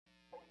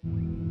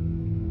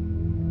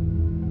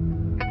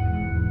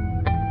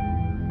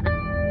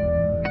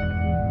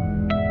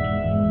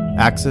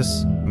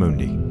Axis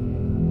Mundi.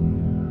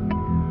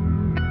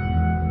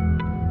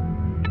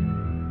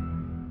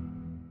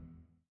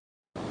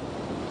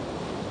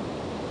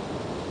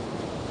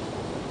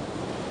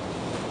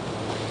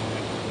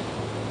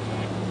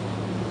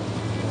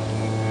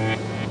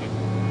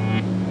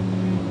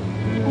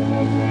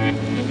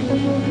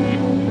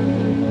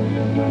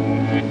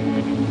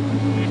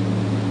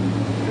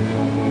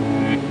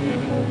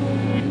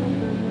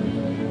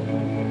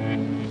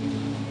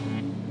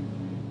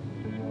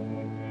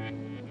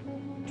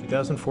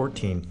 In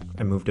 2014,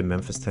 I moved to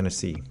Memphis,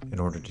 Tennessee in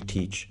order to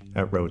teach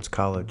at Rhodes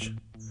College.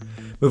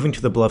 Moving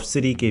to the Bluff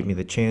City gave me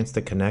the chance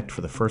to connect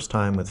for the first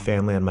time with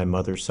family on my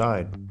mother's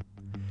side.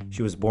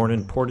 She was born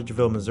in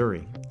Portageville,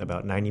 Missouri,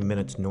 about 90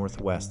 minutes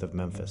northwest of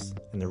Memphis,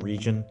 in the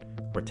region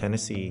where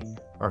Tennessee,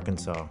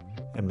 Arkansas,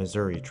 and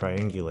Missouri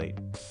triangulate.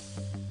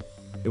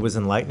 It was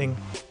enlightening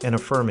and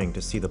affirming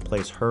to see the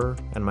place her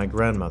and my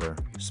grandmother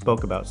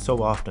spoke about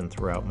so often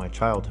throughout my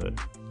childhood.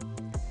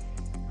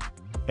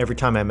 Every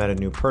time I met a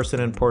new person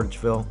in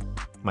Portageville,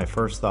 my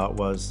first thought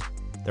was,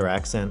 their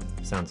accent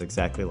sounds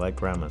exactly like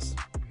Grandma's.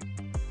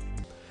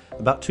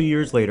 About 2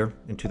 years later,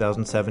 in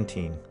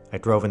 2017, I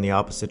drove in the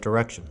opposite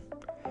direction,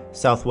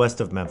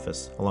 southwest of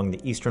Memphis, along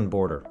the eastern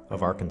border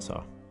of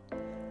Arkansas.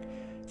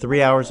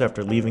 3 hours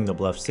after leaving the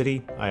Bluff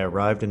City, I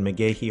arrived in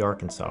McGehee,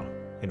 Arkansas,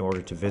 in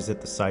order to visit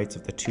the sites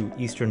of the two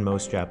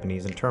easternmost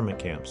Japanese internment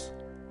camps,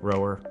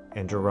 Rower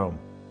and Jerome.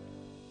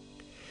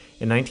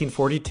 In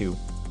 1942,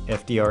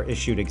 FDR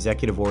issued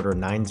Executive Order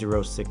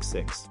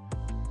 9066,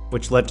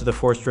 which led to the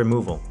forced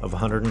removal of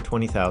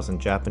 120,000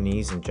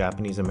 Japanese and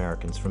Japanese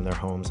Americans from their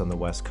homes on the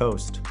West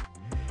Coast.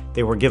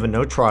 They were given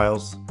no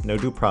trials, no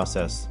due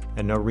process,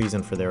 and no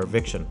reason for their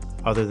eviction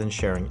other than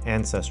sharing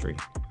ancestry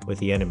with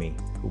the enemy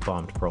who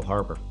bombed Pearl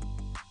Harbor.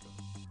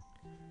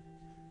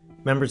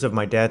 Members of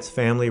my dad's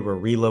family were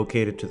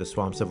relocated to the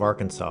swamps of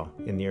Arkansas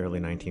in the early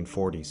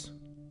 1940s.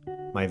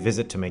 My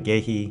visit to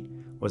McGehee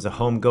was a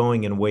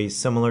homegoing in ways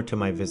similar to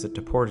my visit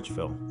to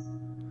Portageville.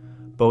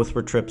 Both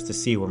were trips to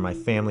see where my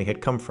family had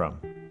come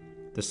from,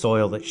 the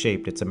soil that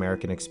shaped its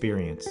American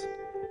experience,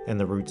 and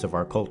the roots of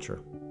our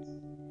culture.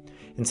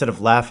 Instead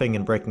of laughing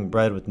and breaking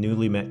bread with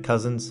newly met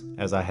cousins,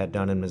 as I had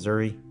done in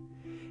Missouri,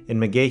 in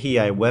McGehee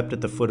I wept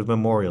at the foot of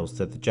memorials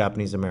to the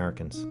Japanese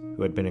Americans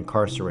who had been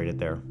incarcerated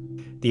there,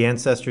 the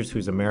ancestors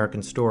whose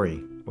American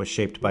story was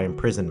shaped by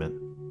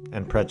imprisonment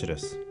and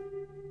prejudice.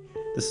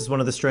 This is one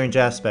of the strange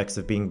aspects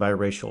of being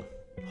biracial,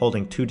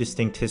 holding two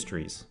distinct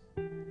histories,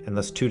 and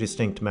thus two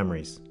distinct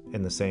memories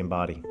in the same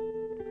body.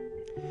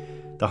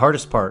 The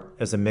hardest part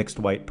as a mixed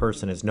white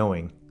person is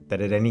knowing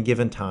that at any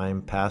given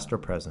time, past or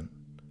present,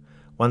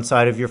 one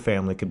side of your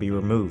family could be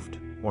removed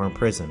or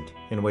imprisoned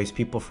in ways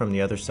people from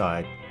the other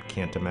side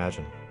can't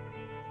imagine.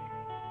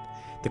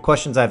 The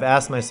questions I've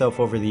asked myself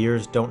over the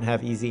years don't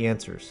have easy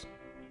answers.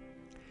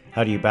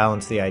 How do you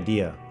balance the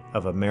idea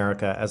of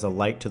America as a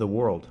light to the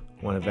world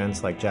when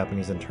events like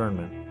Japanese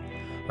internment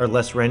are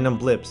less random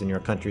blips in your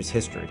country's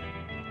history,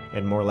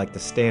 and more like the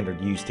standard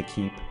used to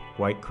keep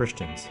white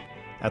Christians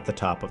at the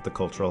top of the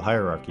cultural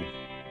hierarchy?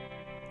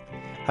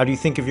 How do you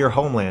think of your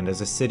homeland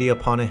as a city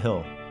upon a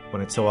hill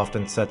when it so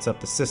often sets up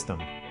the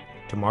system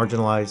to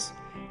marginalize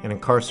and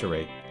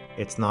incarcerate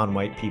its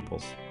non-white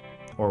peoples,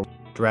 or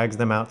drags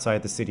them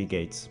outside the city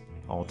gates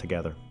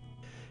altogether?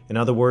 In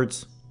other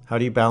words, how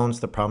do you balance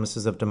the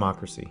promises of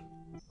democracy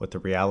with the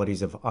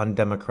realities of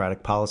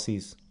undemocratic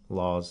policies,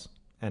 laws,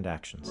 and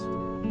actions?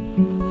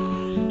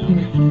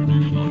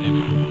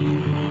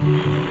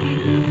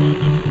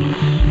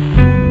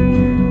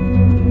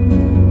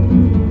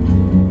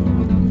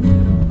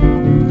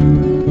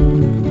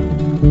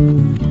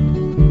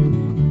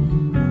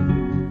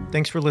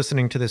 Thanks for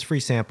listening to this free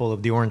sample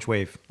of The Orange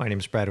Wave. My name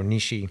is Brad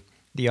Onishi,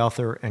 the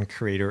author and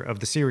creator of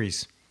the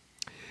series.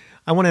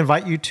 I want to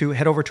invite you to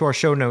head over to our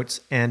show notes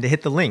and to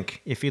hit the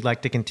link if you'd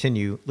like to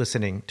continue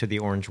listening to The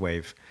Orange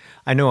Wave.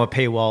 I know a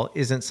paywall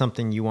isn't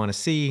something you want to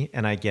see,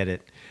 and I get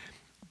it.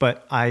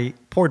 But I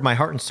poured my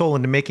heart and soul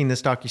into making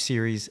this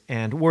docuseries,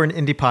 and we're an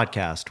indie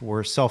podcast.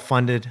 We're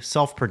self-funded,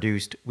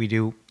 self-produced. We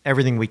do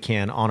everything we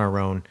can on our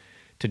own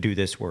to do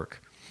this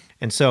work.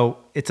 And so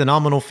it's a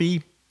nominal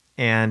fee,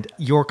 and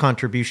your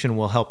contribution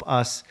will help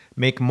us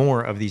make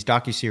more of these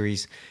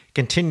docuseries,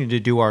 continue to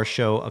do our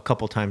show a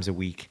couple times a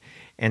week,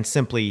 and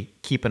simply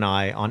keep an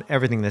eye on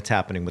everything that's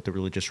happening with the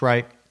religious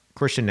right,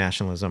 Christian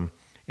nationalism,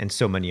 and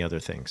so many other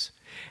things.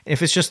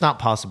 If it's just not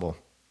possible,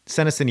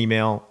 send us an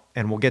email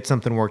and we'll get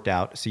something worked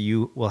out so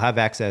you will have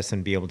access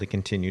and be able to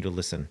continue to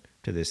listen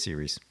to this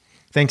series.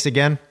 Thanks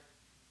again.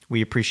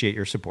 We appreciate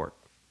your support.